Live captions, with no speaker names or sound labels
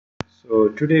So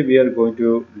today we are going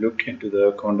to look into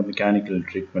the quantum mechanical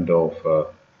treatment of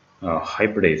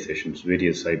hybridizations,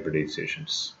 various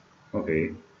hybridizations.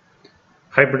 Okay,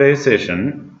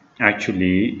 hybridization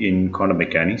actually in quantum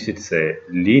mechanics it's a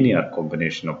linear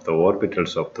combination of the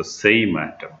orbitals of the same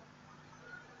atom.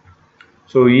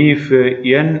 So if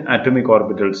n atomic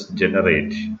orbitals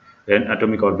generate, n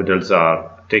atomic orbitals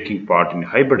are taking part in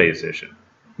hybridization.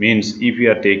 Means if we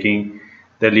are taking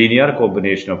the linear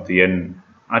combination of the n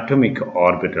atomic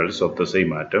orbitals of the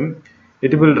same atom,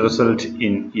 it will result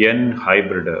in n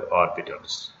hybrid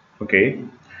orbitals. Okay,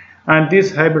 and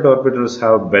these hybrid orbitals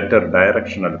have better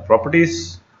directional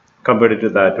properties compared to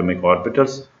the atomic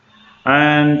orbitals,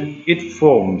 and it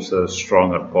forms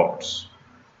stronger bonds.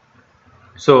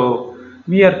 So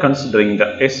we are considering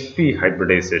the sp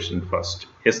hybridization first.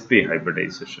 Sp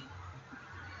hybridization.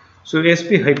 So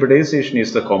sp hybridization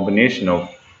is the combination of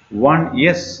one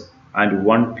s and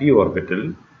one p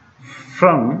orbital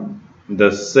from the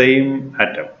same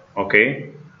atom.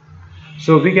 Okay.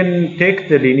 So we can take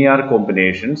the linear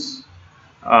combinations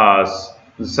as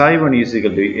psi1 is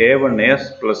equal to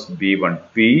a1s plus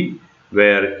b1p,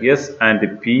 where s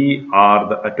and p are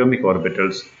the atomic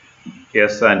orbitals,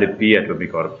 s and p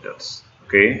atomic orbitals.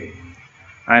 Okay,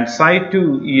 and psi2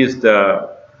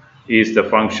 is the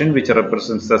function which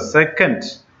represents the second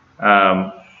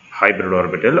hybrid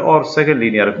orbital or second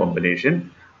linear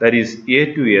combination, that is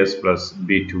a2s plus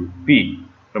b2p.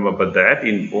 Remember that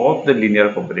in both the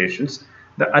linear combinations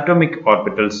the atomic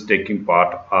orbitals taking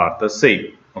part are the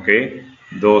same. Okay,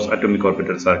 those atomic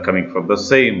orbitals are coming from the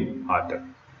same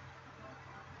atom.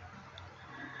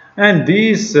 And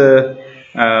these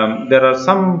there are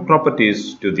some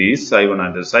properties to these psi1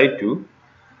 and psi2.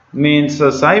 Means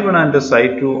psi1 and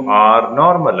psi2 are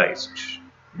normalized.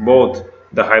 Both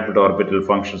the hybrid orbital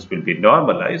functions will be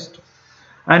normalized,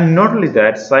 and not only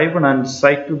that, psi1 and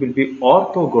psi2 will be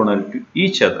orthogonal to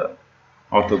each other.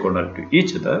 Orthogonal to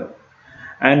each other,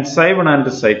 and psi1 and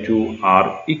psi2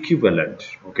 are equivalent.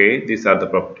 Okay, these are the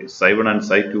properties. Psi1 and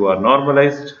psi2 are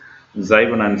normalized,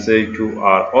 psi1 and psi2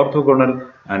 are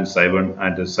orthogonal, and psi1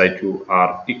 and psi2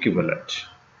 are equivalent.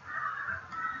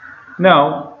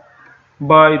 Now,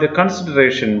 by the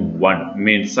consideration 1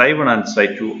 means psi1 and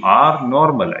psi2 are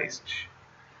normalized.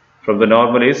 From the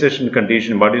normalization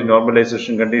condition, what is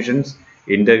normalization conditions?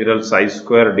 Integral psi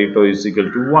square d tau is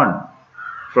equal to 1.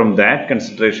 From that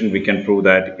consideration, we can prove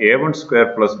that a1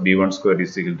 square plus b1 square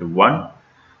is equal to 1.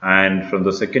 And from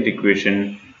the second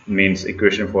equation, means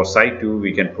equation for psi2,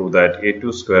 we can prove that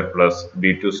a2 square plus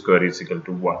b2 square is equal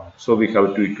to 1. So we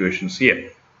have two equations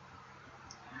here.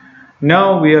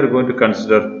 Now we are going to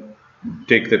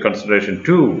take the consideration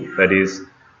 2, that is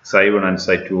psi1 and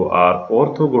psi2 are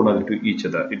orthogonal to each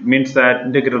other. It means that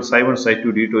integral psi1 psi2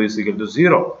 d2 is equal to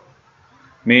 0.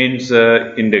 Means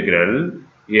integral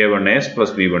a1s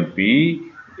plus b1p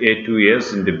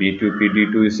a2s into b2p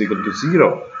d2 is equal to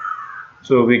 0.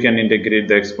 So we can integrate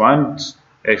the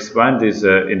expand this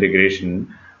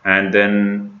integration, and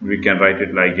then we can write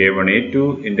it like a1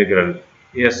 a2 integral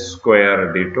s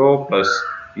square d tau plus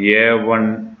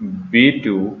a1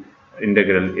 b2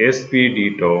 integral sp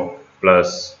d tau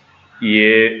plus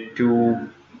a2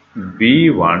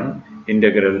 b1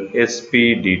 integral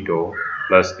sp d tau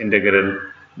plus integral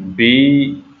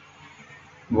b1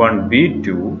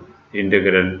 b2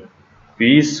 integral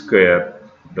p square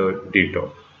d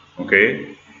tau.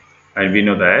 Okay, and we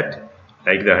know that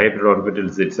like the hybrid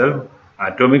orbitals itself,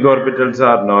 atomic orbitals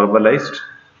are normalized,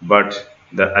 but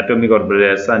the atomic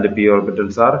orbitals s and p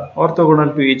orbitals are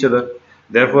orthogonal to each other.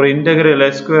 Therefore, integral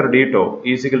s square d tau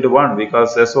is equal to 1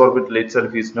 because s orbital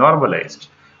itself is normalized.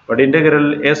 But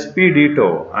integral sp d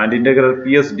tau and integral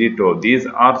ps d tau, these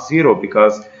are 0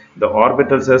 because the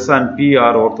orbitals s and p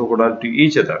are orthogonal to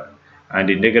each other. And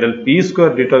integral p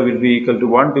square d tau will be equal to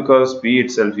 1 because p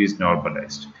itself is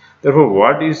normalized. Therefore,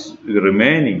 what is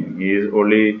remaining is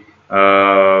only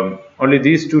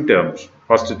these two terms,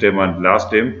 first term and last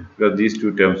term, because these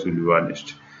two terms will be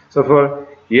vanished. So for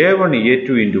a1 a2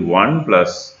 into 1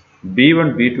 plus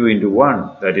b1 b2 into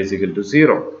 1, that is equal to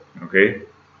 0. Okay,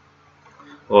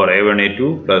 or a1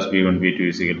 a2 plus b1 b2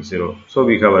 is equal to 0. So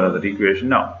we have another equation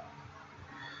now.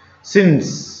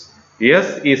 Since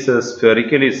S is a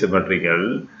spherically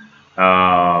symmetrical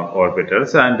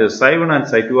orbitals and psi1 and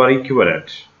psi2 are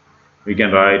equivalent, we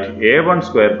can write a1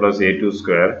 square plus a2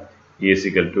 square is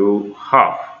equal to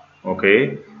half.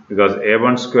 Okay, because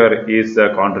a1 square is the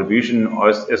contribution or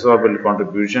s orbital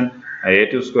contribution, and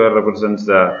a2 square represents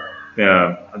the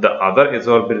other s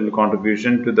orbital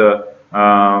contribution to the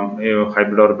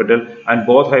hybrid orbital, and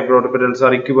both hybrid orbitals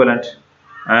are equivalent.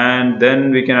 And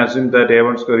then we can assume that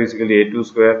a1 square is equal to a2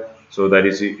 square. So that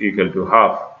is equal to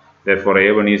half. Therefore,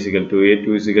 A1 is equal to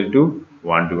A2 is equal to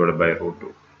 1 divided by root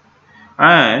 2.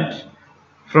 And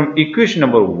from equation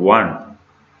number 1,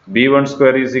 B1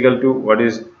 square is equal to what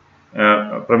is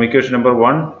from equation number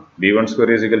 1, B1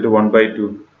 square is equal to 1 by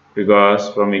 2, because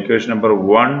from equation number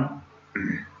 1,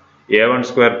 A1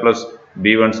 square plus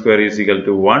B1 square is equal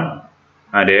to 1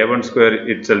 and A1 square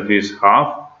itself is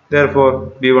half.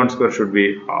 Therefore, B1 square should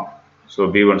be half. So,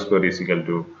 B1 square is equal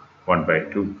to 1 by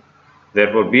 2.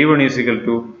 Therefore, B1 is equal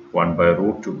to 1 by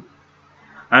root 2.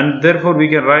 And therefore, we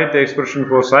can write the expression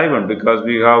for psi 1 because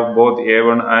we have both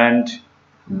A1 and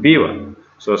B1.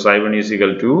 So, psi 1 is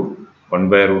equal to 1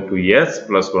 by root 2 S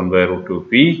plus 1 by root 2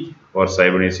 P, or psi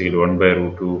 1 is equal to 1 by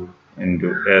root 2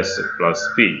 into S plus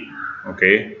P.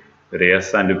 Okay, where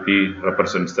S and P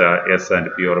represents the S and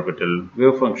P orbital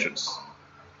wave functions.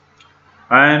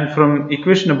 And from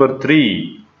equation number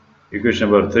 3,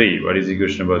 what is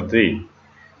equation number 3?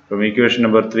 From equation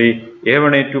number 3,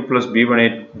 A1A2 plus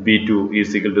B1B2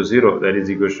 is equal to 0. That is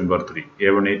equation number 3.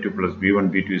 A1A2 plus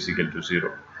B1B2 is equal to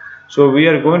 0. So we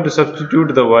are going to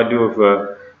substitute the value of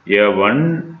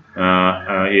A1,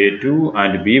 A2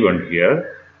 and B1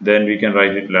 here. Then we can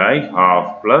write it like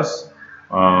half plus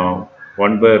 1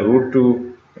 by root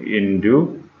 2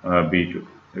 into B2,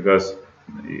 because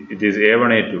it is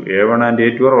A1, A2. A1 and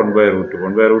A2 are 1 by root 2.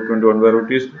 1 by root 2 into 1 by root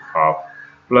 2 is half,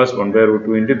 plus 1 by root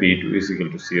 2 into B2 is equal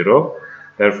to 0.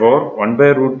 Therefore, 1 by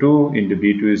root 2 into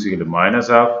B2 is equal to minus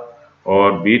half,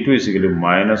 or B2 is equal to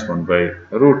minus 1 by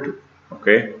root 2.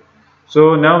 Okay.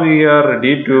 So now we are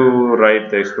ready to write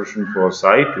the expression for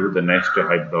psi 2, the next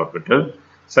hybrid orbital.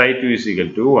 Psi 2 is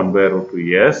equal to 1 by root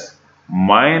 2 S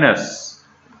minus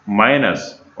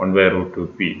 1 by root 2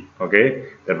 P. Okay.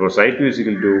 Therefore, psi 2 is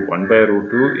equal to 1 by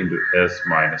root 2 into S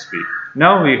minus P.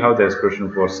 Now we have the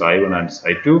expression for psi 1 and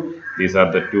psi 2. These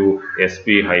are the two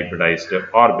sp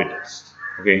hybridized orbitals.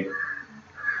 Okay.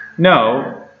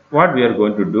 Now, what we are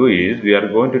going to do is we are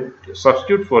going to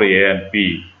substitute for A and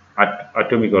P at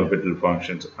atomic orbital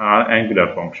functions,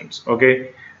 angular functions.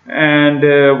 Okay. And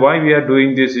why we are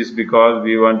doing this is because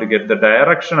we want to get the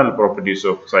directional properties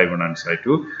of psi 1 and psi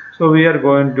 2. So we are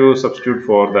going to substitute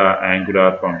for the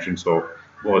angular functions of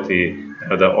both the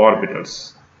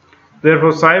orbitals.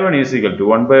 Therefore, psi 1 is equal to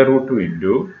 1 by root 2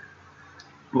 into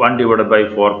 1 divided by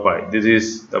 4 pi. This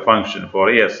is the function for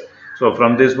S. So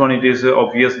from this one, it is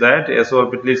obvious that S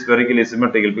orbital is spherically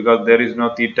symmetrical because there is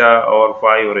no theta or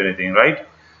phi or anything, right?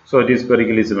 So it is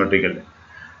spherically symmetrical.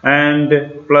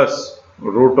 And plus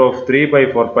root of 3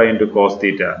 by 4 pi into cos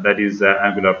theta, that is the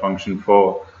angular function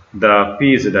for the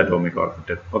pz atomic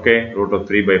orbital. Okay, root of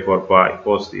 3 by 4 pi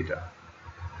cos theta.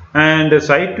 And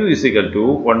psi 2 is equal to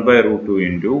 1 by root 2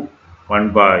 into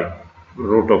 1 by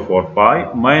root of 4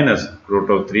 pi minus root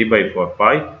of 3 by 4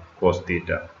 pi cos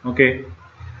theta. Okay.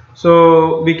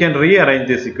 So we can rearrange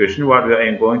this equation. What I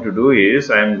am going to do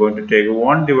is I am going to take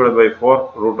 1 divided by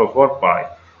 4 root of 4 pi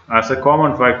as a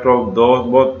common factor of those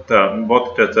both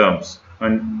the terms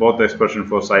and both the expression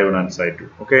for psi 1 and psi 2.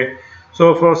 Okay.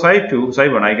 So for psi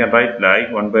 1 I can write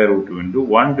like 1 by root 2 into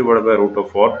 1 divided by root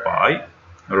of 4 pi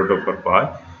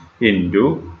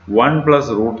into 1 plus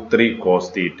root 3 cos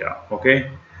theta.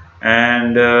 Okay.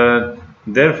 And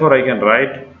therefore I can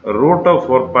write root of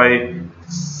 4 pi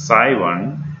psi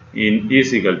 1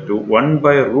 is equal to 1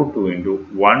 by root 2 into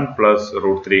 1 plus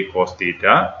root 3 cos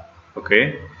theta.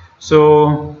 Okay.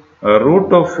 So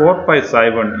root of 4 pi psi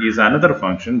 1 is another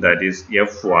function, that is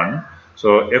f1.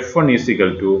 So f1 is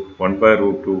equal to 1 by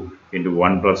root 2 into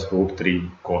 1 plus root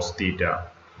 3 cos theta.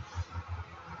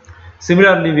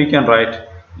 Similarly, we can write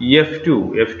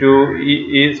f2.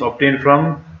 f2 is obtained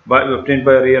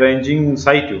by rearranging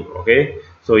psi 2. Okay.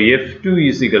 So f2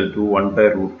 is equal to 1 by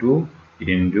root 2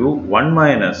 into 1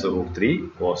 minus root 3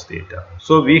 cos theta.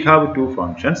 So we have two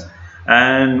functions,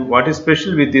 and what is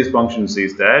special with these functions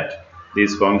is that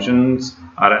these functions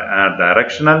are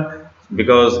directional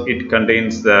because it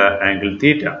contains the angle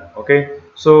theta. Okay.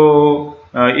 So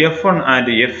f1 and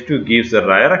f2 gives the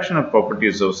directional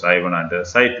properties of psi 1 and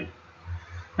psi 2.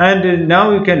 And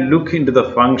now you can look into the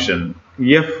function.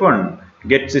 f1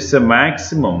 gets its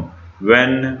maximum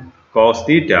when cos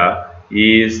theta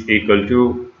is equal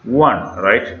to 1,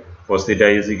 right? Cos theta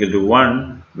is equal to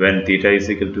 1 when theta is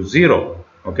equal to 0.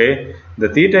 Okay, the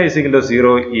theta is equal to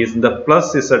 0 is in the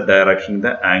plus z direction in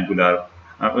the angular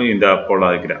in the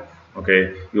polar graph.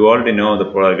 Okay, you already know the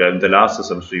polar graph. In the last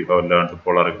semester you have learned the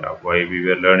polar graph while we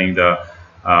were learning the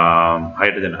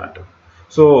hydrogen atom.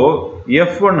 So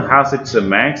f1 has its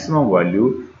maximum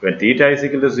value when theta is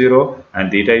equal to 0 and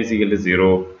theta is equal to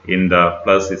 0 in the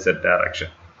plus z direction.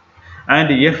 And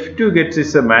f2 gets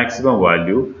its maximum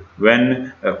value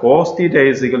when cos theta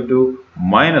is equal to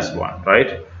minus 1,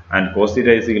 right? And cos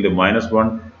theta is equal to minus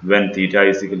 1 when theta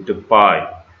is equal to pi.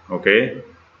 Okay.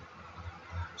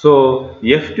 So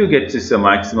f2 gets its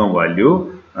maximum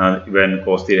value when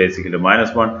cos theta is equal to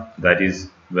minus 1, that is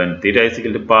when theta is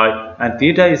equal to pi, and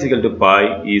theta is equal to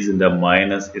pi is in the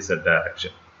minus z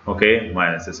direction. Okay,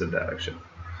 minus z direction.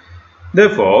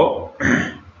 Therefore,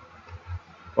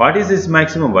 what is its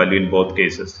maximum value in both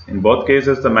cases? In both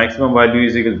cases, the maximum value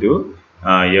is equal to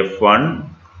f1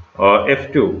 or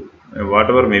f2,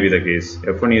 whatever may be the case.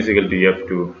 F1 is equal to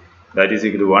f2, that is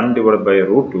equal to 1 divided by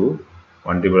root 2,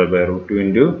 1 divided by root 2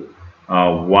 into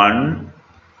 1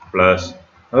 plus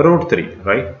root 3,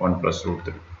 right? 1 plus root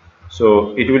 3.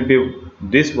 So it will be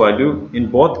this value in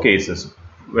both cases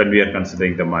when we are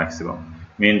considering the maximum.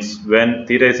 Means when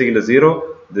theta is equal to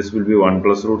 0, this will be 1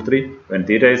 plus root 3. When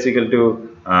theta is equal to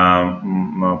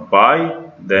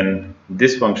pi, then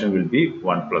this function will be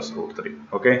 1 plus root 3.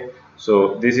 Okay.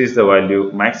 So this is the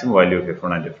value, maximum value of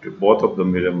f1 and f2. Both of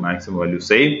them will have maximum value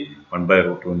same, 1 by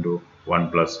root 2 into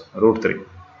 1 plus root 3.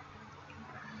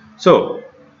 So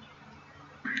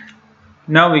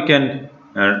now we can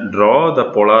draw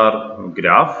the polar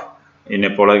graph. In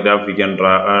a polar graph, we can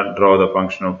draw the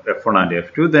function of f1 and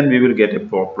f2. Then we will get a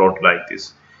plot like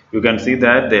this. You can see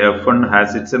that the f1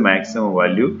 has its maximum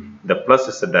value in the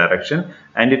plus z direction,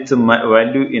 and its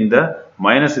value in the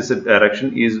minus z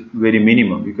direction is very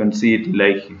minimum. You can see it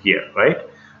like here, right?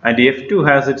 And f2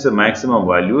 has its maximum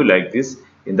value like this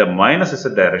in the minus z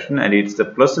direction, and its the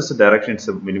plus z direction, its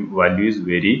value is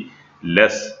very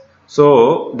less.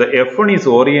 So the f1 is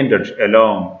oriented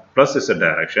along plus z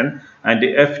direction, and the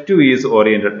f2 is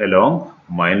oriented along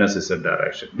minus z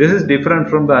direction. This is different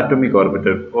from the atomic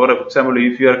orbital. Or for example,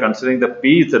 if you are considering the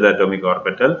pz atomic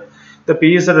orbital, the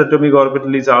pz atomic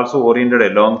orbital is also oriented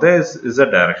along the z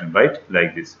direction, right?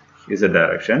 Like this is the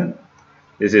direction.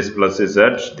 This is plus z,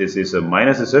 this is a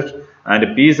minus z, and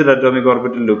pz atomic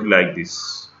orbital look like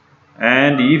this.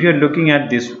 And if you are looking at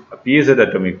this pz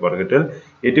atomic orbital,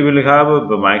 it will have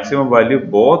a maximum value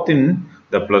both in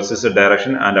the plus z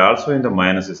direction and also in the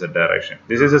minus z direction.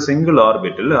 This is a single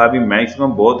orbital having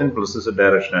maximum both in plus z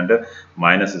direction and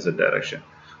minus z direction.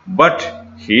 But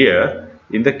here,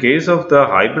 in the case of the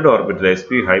hybrid orbital,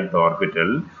 sp hybrid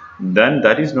orbital, then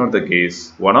that is not the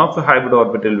case. One of the hybrid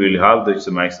orbital will have this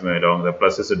maximum along the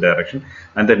plus z direction,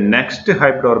 and the next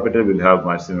hybrid orbital will have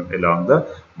maximum along the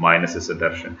minus z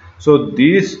direction. So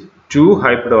these two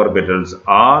hybrid orbitals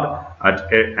are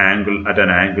at an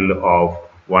angle of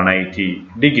 180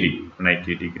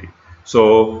 degree.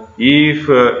 So if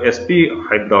sp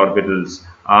hybrid orbitals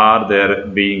are there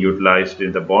being utilized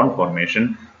in the bond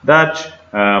formation, that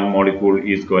molecule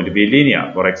is going to be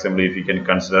linear. For example, if you can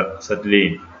consider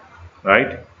acetylene,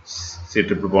 right? C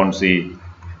triple bond C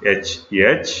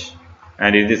H,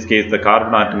 and in this case the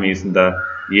carbon atom is in the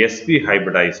sp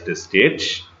hybridized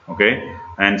state. Okay,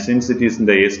 and since it is in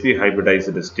the sp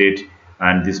hybridized state,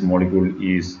 and this molecule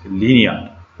is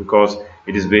linear because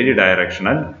it is very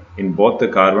directional. In both the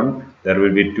carbon, there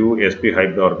will be two sp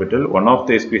hybrid orbital. One of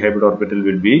the sp hybrid orbital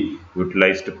will be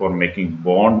utilized for making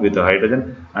bond with the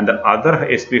hydrogen, and the other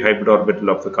sp hybrid orbital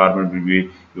of the carbon will be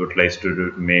utilized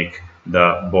to make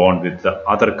the bond with the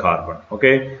other carbon.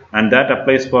 Okay, and that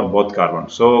applies for both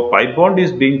carbons. So pi bond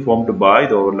is being formed by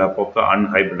the overlap of the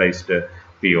unhybridized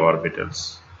p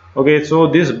orbitals. Okay, so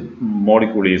this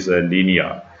molecule is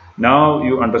linear. Now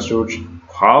you understood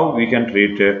how we can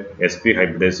treat sp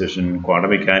hybridization quantum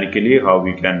mechanically, how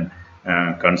we can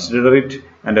consider it,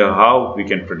 and how we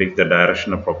can predict the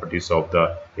directional properties of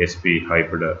the sp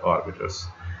hybrid orbitals.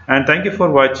 And thank you for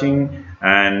watching,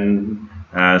 and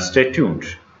stay tuned.